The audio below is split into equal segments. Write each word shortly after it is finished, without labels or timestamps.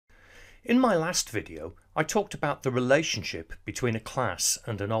In my last video, I talked about the relationship between a class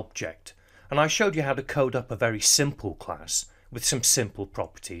and an object, and I showed you how to code up a very simple class with some simple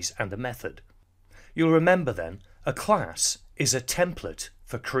properties and a method. You'll remember then, a class is a template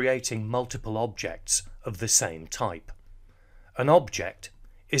for creating multiple objects of the same type. An object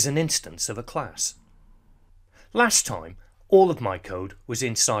is an instance of a class. Last time, all of my code was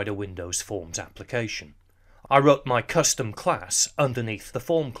inside a Windows Forms application. I wrote my custom class underneath the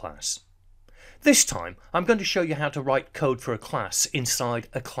form class. This time, I'm going to show you how to write code for a class inside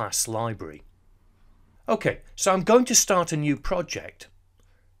a class library. Okay, so I'm going to start a new project,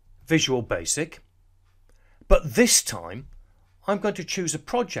 Visual Basic, but this time I'm going to choose a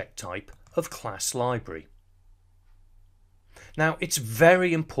project type of class library. Now, it's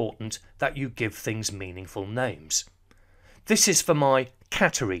very important that you give things meaningful names. This is for my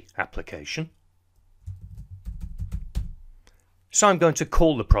category application. So I'm going to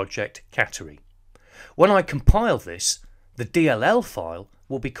call the project category. When I compile this, the DLL file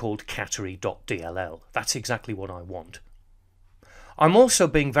will be called category.dll. That's exactly what I want. I'm also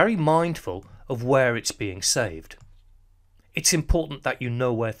being very mindful of where it's being saved. It's important that you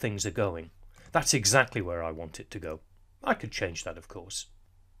know where things are going. That's exactly where I want it to go. I could change that, of course.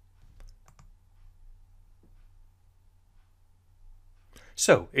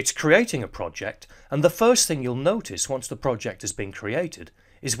 So it's creating a project, and the first thing you'll notice once the project has been created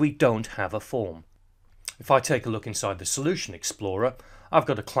is we don't have a form. If I take a look inside the Solution Explorer, I've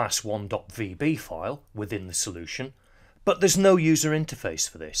got a class1.vb file within the solution, but there's no user interface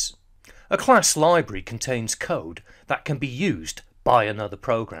for this. A class library contains code that can be used by another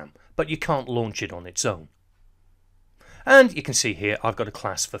program, but you can't launch it on its own. And you can see here I've got a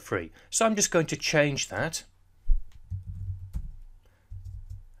class for free, so I'm just going to change that.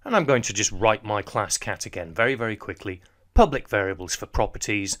 And I'm going to just write my class cat again very quickly, public variables for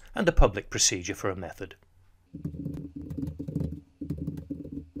properties and a public procedure for a method.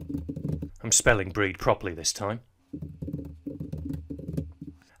 I'm spelling breed properly this time.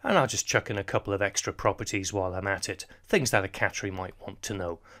 And I'll just chuck in a couple of extra properties while I'm at it, things that a category might want to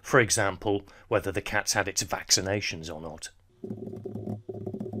know. For example, whether the cat's had its vaccinations or not.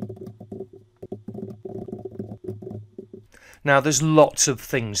 Now there's lots of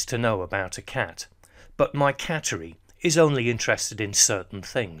things to know about a cat, but my category is only interested in certain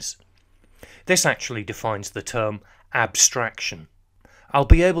things. This actually defines the term abstraction. I'll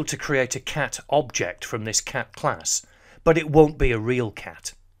be able to create a cat object from this cat class, but it won't be a real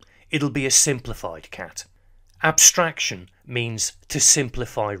cat. It'll be a simplified cat. Abstraction means to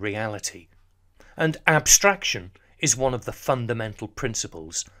simplify reality, and abstraction is one of the fundamental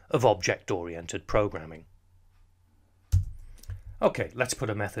principles of object-oriented programming. Okay, let's put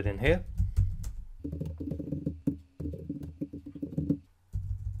a method in here.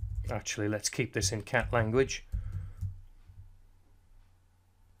 Actually, let's keep this in cat language.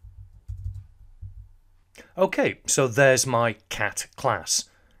 Okay, so there's my cat class.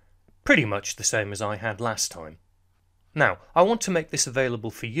 Pretty much the same as I had last time. Now, I want to make this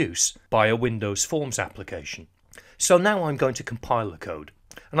available for use by a Windows Forms application. So now I'm going to compile the code.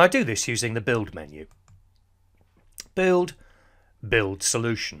 And I do this using the Build menu. Build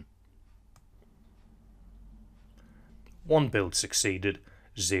solution. 1 build succeeded,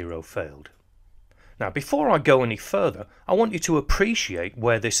 0 failed. Now, before I go any further, I want you to appreciate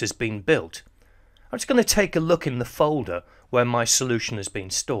where this has been built. I'm just going to take a look in the folder where my solution has been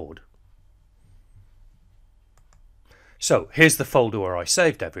stored. So here's the folder where I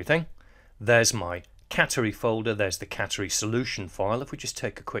saved everything. There's my category folder, there's the category solution file. If we just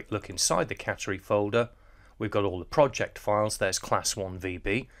take a quick look inside the category folder, we've got all the project files. There's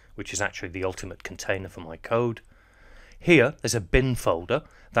class1vb, which is actually the ultimate container for my code. Here there's a bin folder,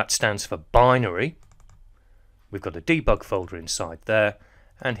 that stands for binary. We've got a debug folder inside there,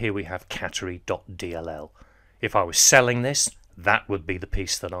 and here we have category.dll. If I was selling this, that would be the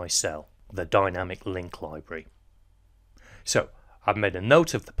piece that I sell, the dynamic link library. So I've made a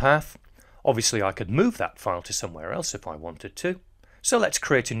note of the path. Obviously I could move that file to somewhere else if I wanted to. So let's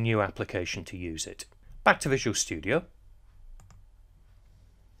create a new application to use it. Back to Visual Studio. I'm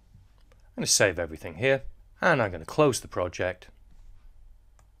going to save everything here, and I'm going to close the project.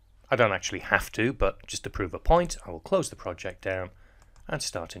 I don't actually have to, but just to prove a point, I will close the project down and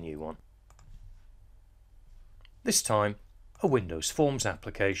start a new one. This time a Windows Forms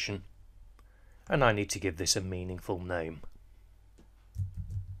application, and I need to give this a meaningful name.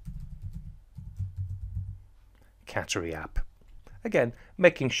 Category app. Again,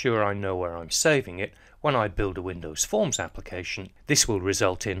 making sure I know where I'm saving it. When I build a Windows Forms application, this will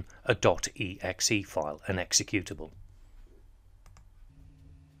result in a .exe file, an executable.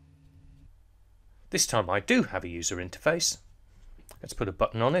 This time I do have a user interface. Let's put a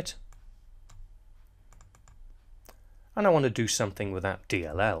button on it. And I want to do something with that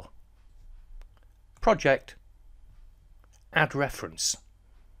DLL. Project, add reference.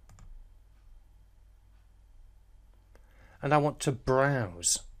 And I want to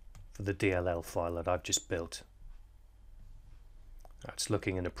browse for the DLL file that I've just built. That's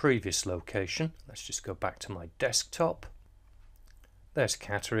looking in a previous location. Let's just go back to my desktop. There's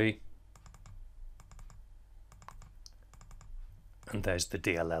Cattery. And there's the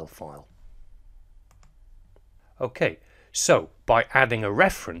DLL file. Okay, so by adding a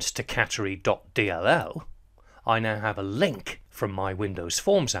reference to cattery.dll, I now have a link from my Windows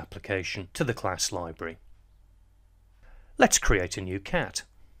Forms application to the class library. Let's create a new cat.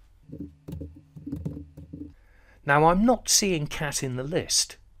 Now I'm not seeing cat in the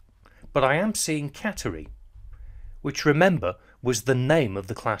list, but I am seeing Cattery, which remember was the name of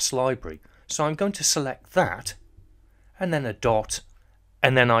the class library. So I'm going to select that, and then a dot,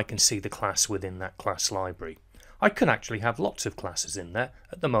 and then I can see the class within that class library. I could actually have lots of classes in there.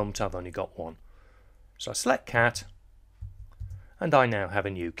 At the moment I've only got one. So I select cat, and I now have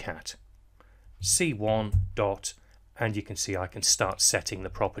a new cat. C1 dot, and you can see I can start setting the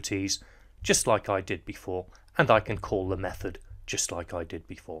properties just like I did before, and I can call the method just like I did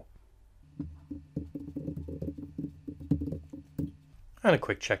before. And a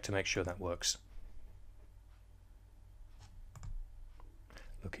quick check to make sure that works.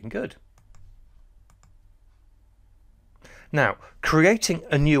 Looking good. Now, creating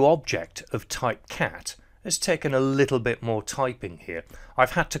a new object of type cat has taken a little bit more typing here.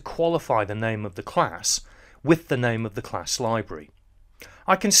 I've had to qualify the name of the class with the name of the class library.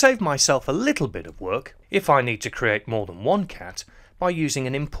 I can save myself a little bit of work if I need to create more than one cat by using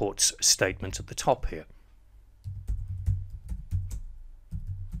an imports statement at the top here.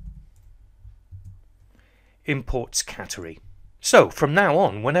 Imports Cattery. So from now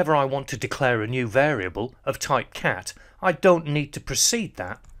on, whenever I want to declare a new variable of type cat, I don't need to precede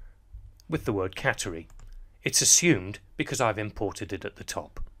that with the word Cattery. It's assumed because I've imported it at the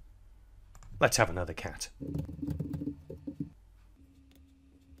top. Let's have another cat.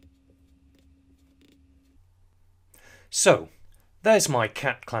 So, there's my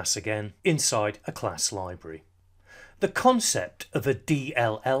cat class again inside a class library. The concept of a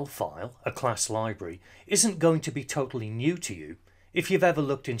DLL file, a class library, isn't going to be totally new to you if you've ever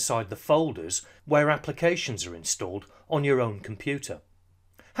looked inside the folders where applications are installed on your own computer.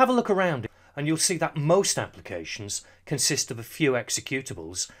 Have a look around and you'll see that most applications consist of a few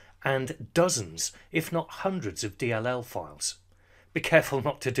executables and dozens, if not hundreds, of DLL files. Be careful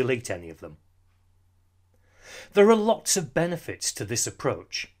not to delete any of them. There are lots of benefits to this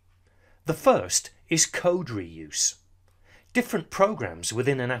approach. The first is code reuse. Different programs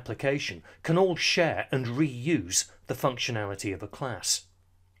within an application can all share and reuse the functionality of a class.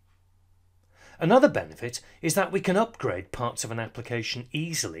 Another benefit is that we can upgrade parts of an application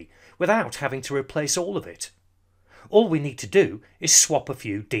easily without having to replace all of it. All we need to do is swap a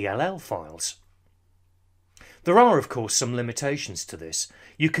few DLL files. There are of course some limitations to this.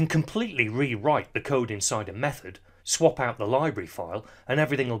 You can completely rewrite the code inside a method, swap out the library file, and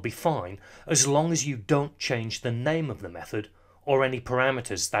everything will be fine as long as you don't change the name of the method or any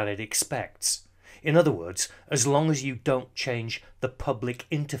parameters that it expects. In other words, as long as you don't change the public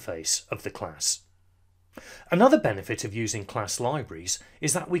interface of the class. Another benefit of using class libraries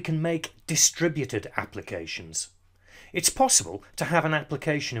is that we can make distributed applications. It's possible to have an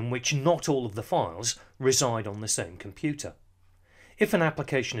application in which not all of the files reside on the same computer. If an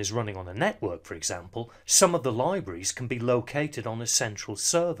application is running on a network, for example, some of the libraries can be located on a central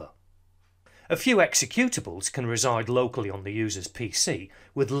server. A few executables can reside locally on the user's PC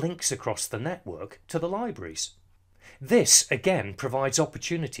with links across the network to the libraries. This again provides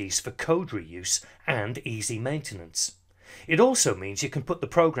opportunities for code reuse and easy maintenance. It also means you can put the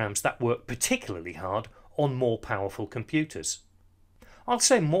programs that work particularly hard on more powerful computers. I'll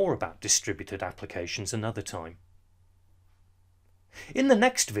say more about distributed applications another time. In the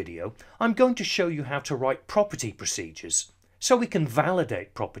next video, I'm going to show you how to write property procedures so we can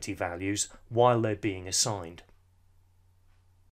validate property values while they're being assigned.